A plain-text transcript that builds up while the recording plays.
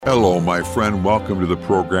Hello, my friend. Welcome to the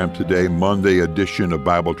program today, Monday edition of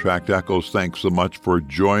Bible Tract Echoes. Thanks so much for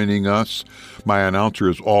joining us. My announcer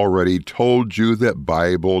has already told you that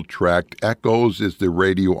Bible Tract Echoes is the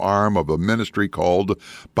radio arm of a ministry called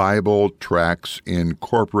Bible Tracts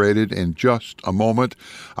Incorporated. In just a moment,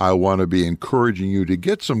 I want to be encouraging you to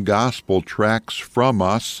get some gospel tracts from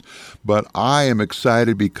us, but I am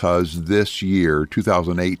excited because this year,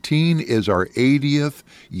 2018, is our 80th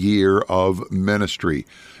year of ministry.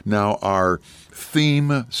 Now, our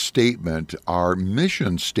theme statement, our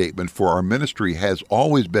mission statement for our ministry has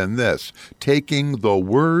always been this: taking the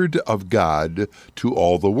Word of God to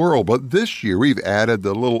all the world. But this year we've added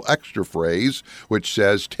the little extra phrase which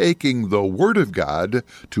says, taking the Word of God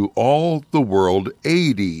to all the world,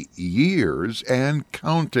 80 years and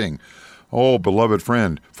counting. Oh, beloved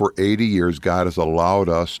friend, for 80 years, God has allowed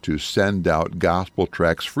us to send out gospel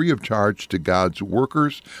tracts free of charge to God's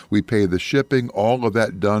workers. We pay the shipping, all of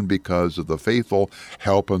that done because of the faithful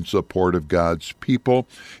help and support of God's people.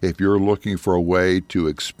 If you're looking for a way to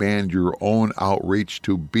expand your own outreach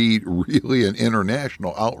to be really an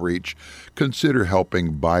international outreach, consider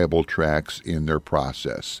helping Bible Tracts in their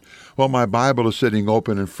process. Well, my Bible is sitting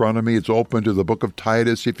open in front of me. It's open to the book of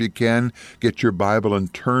Titus. If you can, get your Bible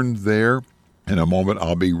and turn there. In a moment,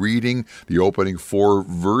 I'll be reading the opening 4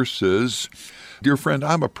 verses. Dear friend,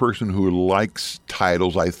 I'm a person who likes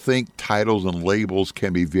titles. I think titles and labels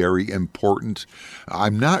can be very important.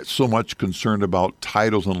 I'm not so much concerned about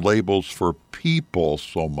titles and labels for people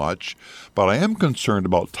so much, but I am concerned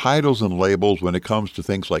about titles and labels when it comes to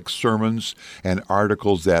things like sermons and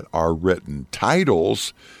articles that are written.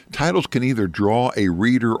 Titles can either draw a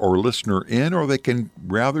reader or listener in, or they can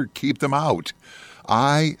rather keep them out.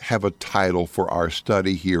 I have a title for our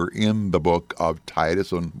study here in the book of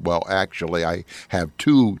Titus, and well, actually, I have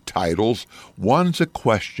 2 titles. One's a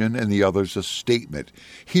question and the other's a statement.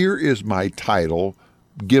 Here is my title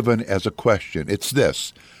given as a question. It's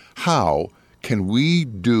this: how can we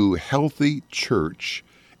do healthy church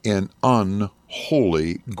in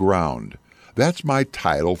unholy ground? That's my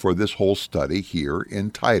title for this whole study here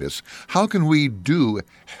in Titus. How can we do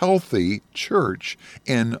healthy church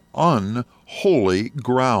in unholy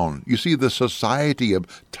ground? You see, the society of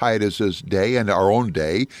Titus's day and our own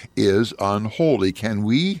day is unholy. Can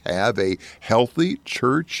we have a healthy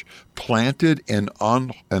church planted in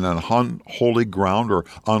an unholy ground or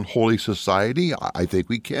unholy society? I think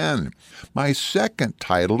we can. My second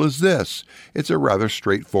title is this. It's a rather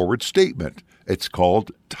straightforward statement. It's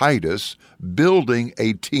called Titus, Building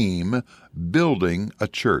a Team, Building a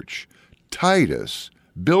Church. Titus,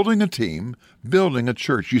 building a team, building a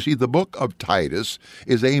church. You see, the book of Titus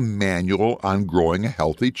is a manual on growing a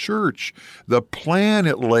healthy church. The plan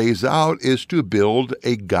it lays out is to build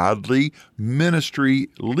a godly ministry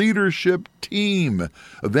leadership team.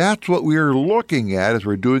 That's what we are looking at as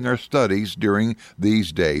we're doing our studies during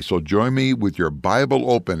these days. So join me with your Bible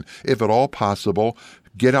open, if at all possible.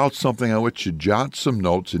 Get out something on which to jot some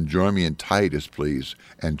notes and join me in Titus, please,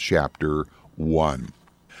 and chapter 1.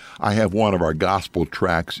 I have one of our gospel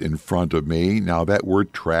tracts in front of me. Now, that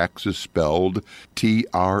word tracts is spelled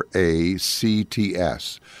Tracts.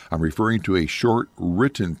 I'm referring to a short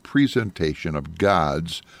written presentation of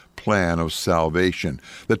God's plan of salvation.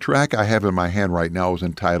 The tract I have in my hand right now is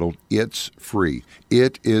entitled, It's Free.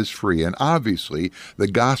 It is free. And obviously, the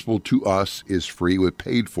gospel to us is free. It was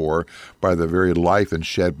paid for by the very life and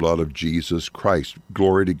shed blood of Jesus Christ.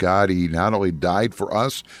 Glory to God. He not only died for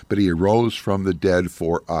us, but he arose from the dead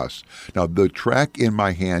for us. Now, the tract in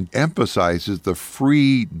my hand emphasizes the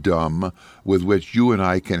freedom with which you and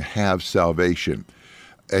I can have salvation.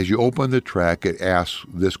 As you open the tract, it asks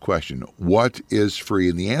this question: what is free?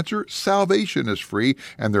 And the answer, salvation is free.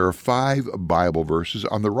 And there are 5 Bible verses.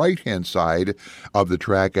 On the right-hand side of the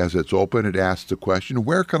tract, as it's open, it asks the question,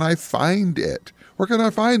 where can I find it? Where can I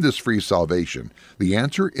find this free salvation? The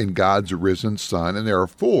answer, in God's risen Son. And there are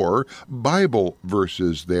 4 Bible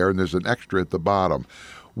verses there, and there's an extra at the bottom.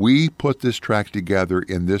 We put this tract together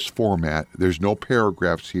in this format. There's no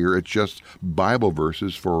paragraphs here. It's just Bible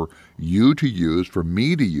verses for you to use, for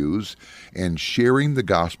me to use, and sharing the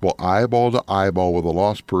gospel eyeball to eyeball with a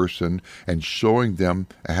lost person and showing them,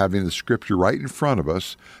 having the scripture right in front of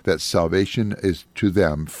us, that salvation is to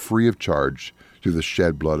them free of charge through the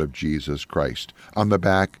shed blood of Jesus Christ. On the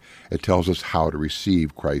back, it tells us how to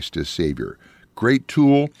receive Christ as Savior. Great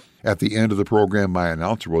tool. At the end of the program, my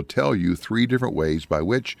announcer will tell you 3 different ways by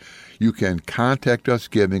which you can contact us,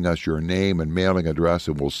 giving us your name and mailing address,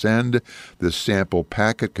 and we'll send this sample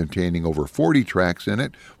packet containing over 40 tracts in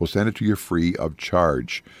it. We'll send it to you free of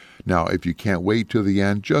charge. Now, if you can't wait till the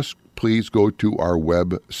end, just please go to our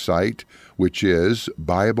website, which is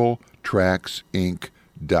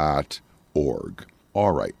BibleTracksInc.org.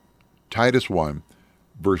 All right. Titus 1,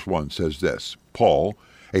 verse 1 says this, Paul,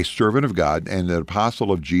 a servant of God and an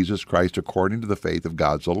apostle of Jesus Christ according to the faith of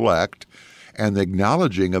God's elect, and the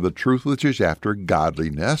acknowledging of the truth which is after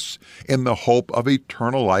godliness, in the hope of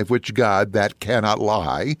eternal life which God, that cannot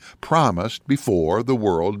lie, promised before the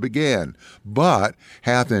world began, but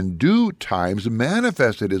hath in due times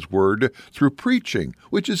manifested his word through preaching,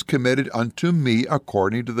 which is committed unto me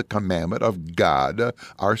according to the commandment of God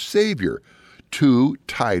our Savior. To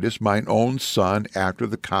Titus, mine own son, after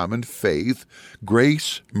the common faith,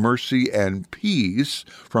 grace, mercy, and peace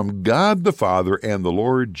from God the Father and the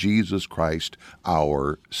Lord Jesus Christ,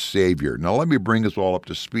 our Savior. Now, let me bring us all up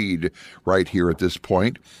to speed right here at this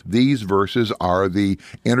point. These verses are the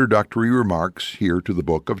introductory remarks here to the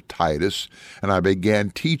book of Titus, and I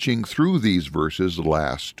began teaching through these verses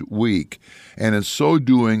last week. And in so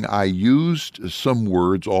doing, I used some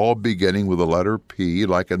words all beginning with the letter P,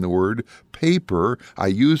 like in the word paper. I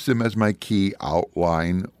used them as my key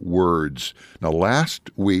outline words. Now, last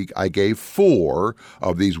week I gave 4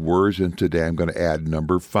 of these words, and today I'm going to add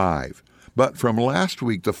number 5. But from last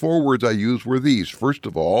week, the 4 words I used were these. First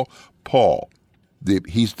of all, Paul.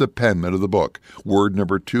 He's the penman of the book. Word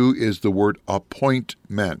number 2 is the word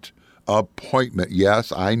appointment. Appointment.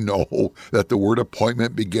 Yes, I know that the word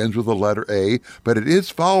appointment begins with the letter A, but it is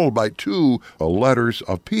followed by 2 letters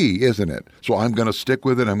of P, isn't it? So I'm going to stick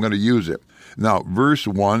with it. I'm going to use it. Now, verse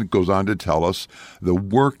 1 goes on to tell us the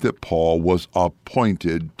work that Paul was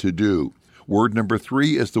appointed to do. Word number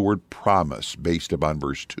 3 is the word promise. Based upon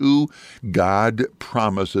verse 2, God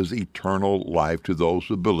promises eternal life to those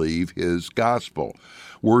who believe his gospel.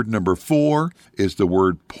 Word number 4 is the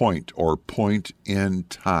word point, or point in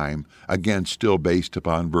time. Again, still based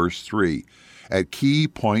upon verse 3. At key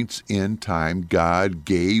points in time, God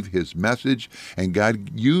gave his message, and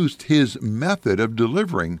God used his method of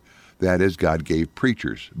delivering. That is, God gave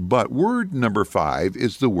preachers. But word number 5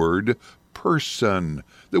 is the word person.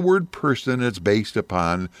 The word person is based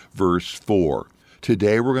upon verse 4.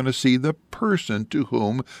 Today we're going to see the person to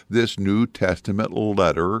whom this New Testament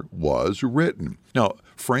letter was written. Now,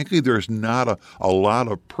 frankly, there's not a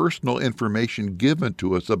lot of personal information given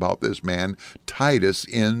to us about this man, Titus,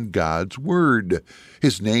 in God's Word.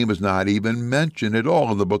 His name is not even mentioned at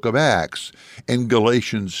all in the book of Acts. In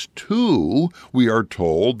Galatians 2, we are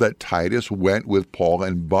told that Titus went with Paul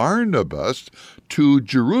and Barnabas to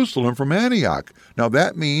Jerusalem from Antioch. Now,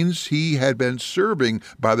 that means he had been serving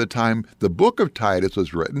by the time the book of Titus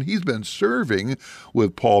was written. He's been serving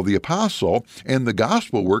with Paul the Apostle in the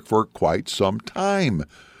gospel work for quite some time.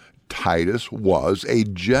 Titus was a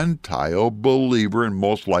Gentile believer, and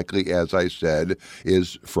most likely, as I said,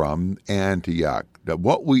 is from Antioch. Now,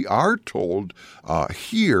 what we are told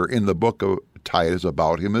here in the book of Titus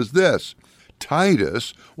about him is this.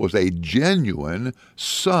 Titus was a genuine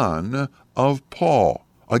son of Paul.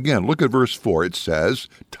 Again, look at verse 4. It says,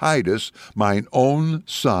 Titus, mine own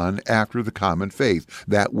son after the common faith.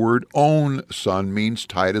 That word own son means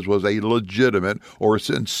Titus was a legitimate or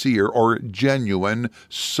sincere or genuine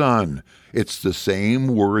son. It's the same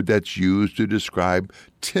word that's used to describe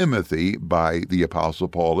Timothy by the Apostle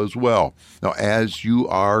Paul as well. Now, as you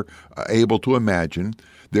are able to imagine,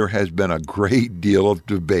 there has been a great deal of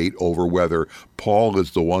debate over whether Paul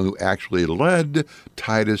is the one who actually led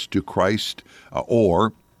Titus to Christ,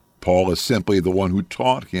 or Paul is simply the one who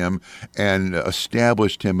taught him and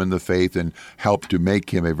established him in the faith and helped to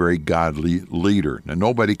make him a very godly leader. Now,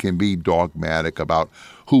 nobody can be dogmatic about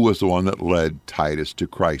who was the one that led Titus to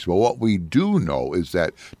Christ. But what we do know is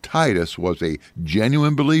that Titus was a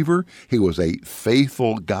genuine believer, he was a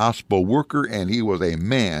faithful gospel worker, and he was a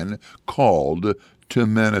man called to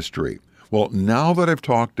ministry. Well, now that I've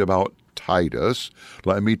talked about Titus,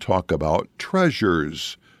 let me talk about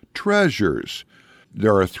treasures. Treasures.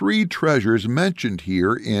 There are 3 treasures mentioned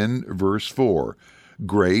here in verse 4.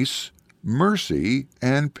 Grace, mercy,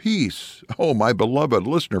 and peace. Oh, my beloved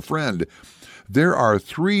listener friend, there are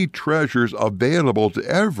 3 treasures available to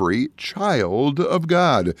every child of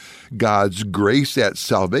God. God's grace at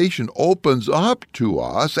salvation opens up to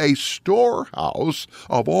us a storehouse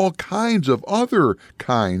of all kinds of other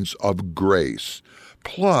kinds of grace.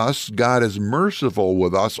 Plus, God is merciful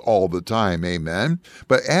with us all the time, amen?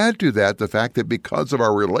 But add to that the fact that because of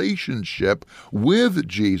our relationship with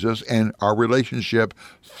Jesus and our relationship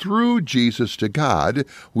through Jesus to God,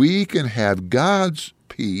 we can have God's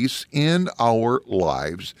peace in our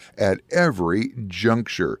lives at every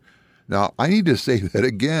juncture. Now, I need to say that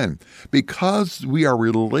again. Because we are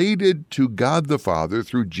related to God the Father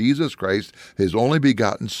through Jesus Christ, His only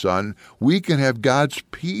begotten Son, we can have God's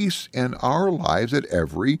peace in our lives at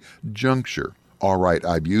every juncture. All right,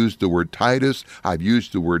 I've used the word Titus, I've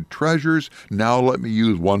used the word treasures, now let me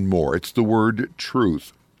use one more. It's the word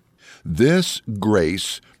truth. This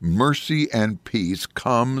grace, mercy, and peace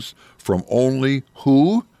comes from only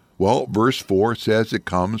who? Well, verse 4 says it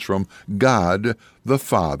comes from God the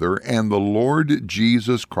Father and the Lord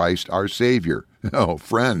Jesus Christ our Savior. Oh,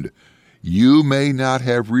 friend, you may not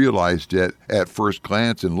have realized it at first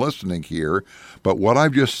glance in listening here, but what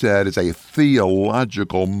I've just said is a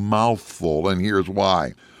theological mouthful, and here's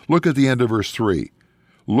why. Look at the end of verse 3.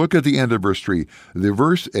 Look at the end of verse 3. The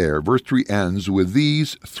verse 3 ends with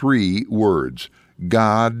these three words,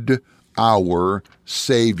 God our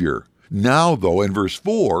Savior. Now, though, in verse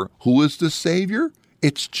 4, who is the Savior?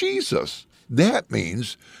 It's Jesus. That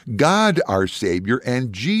means God our Savior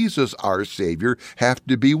and Jesus our Savior have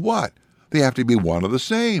to be what? They have to be one and the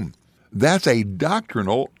same. That's a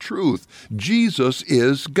doctrinal truth. Jesus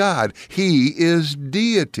is God. He is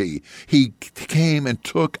deity. He came and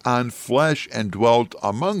took on flesh and dwelt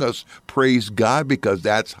among us. Praise God, because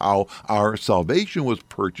that's how our salvation was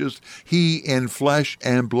purchased. He in flesh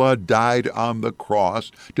and blood died on the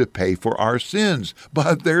cross to pay for our sins.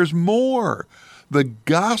 But there's more. The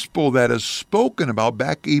gospel that is spoken about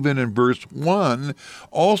back even in verse 1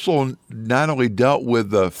 also not only dealt with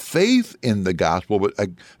the faith in the gospel, but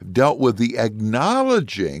dealt with the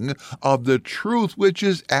acknowledging of the truth which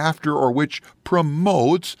is after or which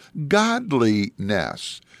promotes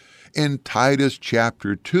godliness. In Titus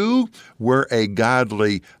chapter 2, where a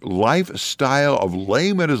godly lifestyle of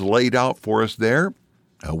layman is laid out for us there,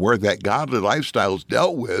 where that godly lifestyle is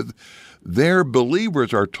dealt with, their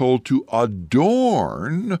believers are told to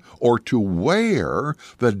adorn or to wear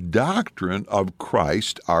the doctrine of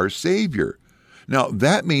Christ our Savior. Now,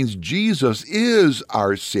 that means Jesus is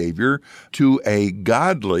our Savior to a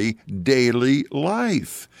godly daily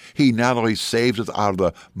life. He not only saves us out of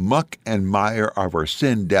the muck and mire of our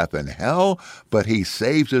sin, death, and hell, but He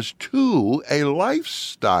saves us to a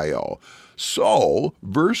lifestyle. So,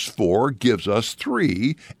 verse 4 gives us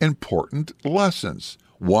three important lessons.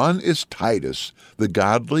 One is Titus, the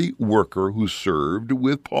godly worker who served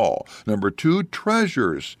with Paul. Number 2,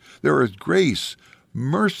 treasures. There is grace,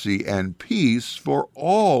 mercy, and peace for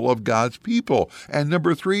all of God's people. And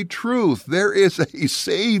number 3, truth. There is a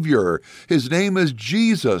Savior. His name is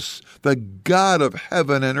Jesus, the God of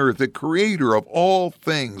heaven and earth, the creator of all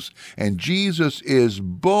things. And Jesus is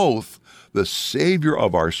both the Savior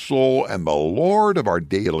of our soul and the Lord of our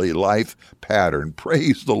daily life pattern.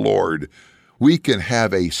 Praise the Lord. We can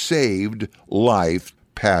have a saved life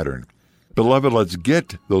pattern. Beloved, let's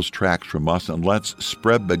get those tracts from us and let's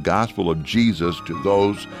spread the gospel of Jesus to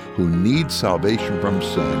those who need salvation from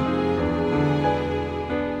sin.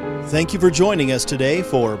 Thank you for joining us today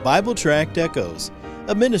for Bible Tract Echoes,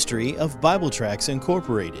 a ministry of Bible Tracts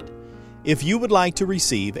Incorporated. If you would like to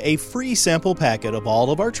receive a free sample packet of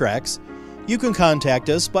all of our tracts, you can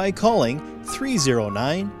contact us by calling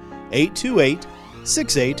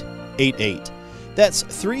 309-828-6888. That's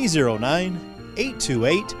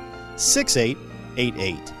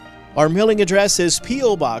 309-828-6888. Our mailing address is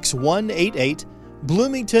P.O. Box 188,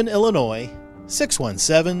 Bloomington, Illinois,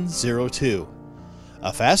 61702.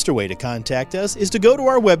 A faster way to contact us is to go to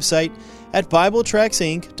our website at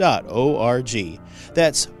BibleTractsInc.org.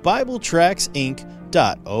 That's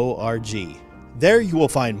BibleTractsInc.org. There you will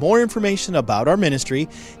find more information about our ministry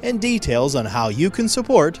and details on how you can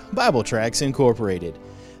support Bible Tracts Incorporated.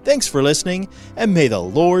 Thanks for listening, and may the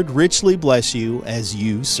Lord richly bless you as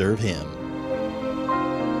you serve Him.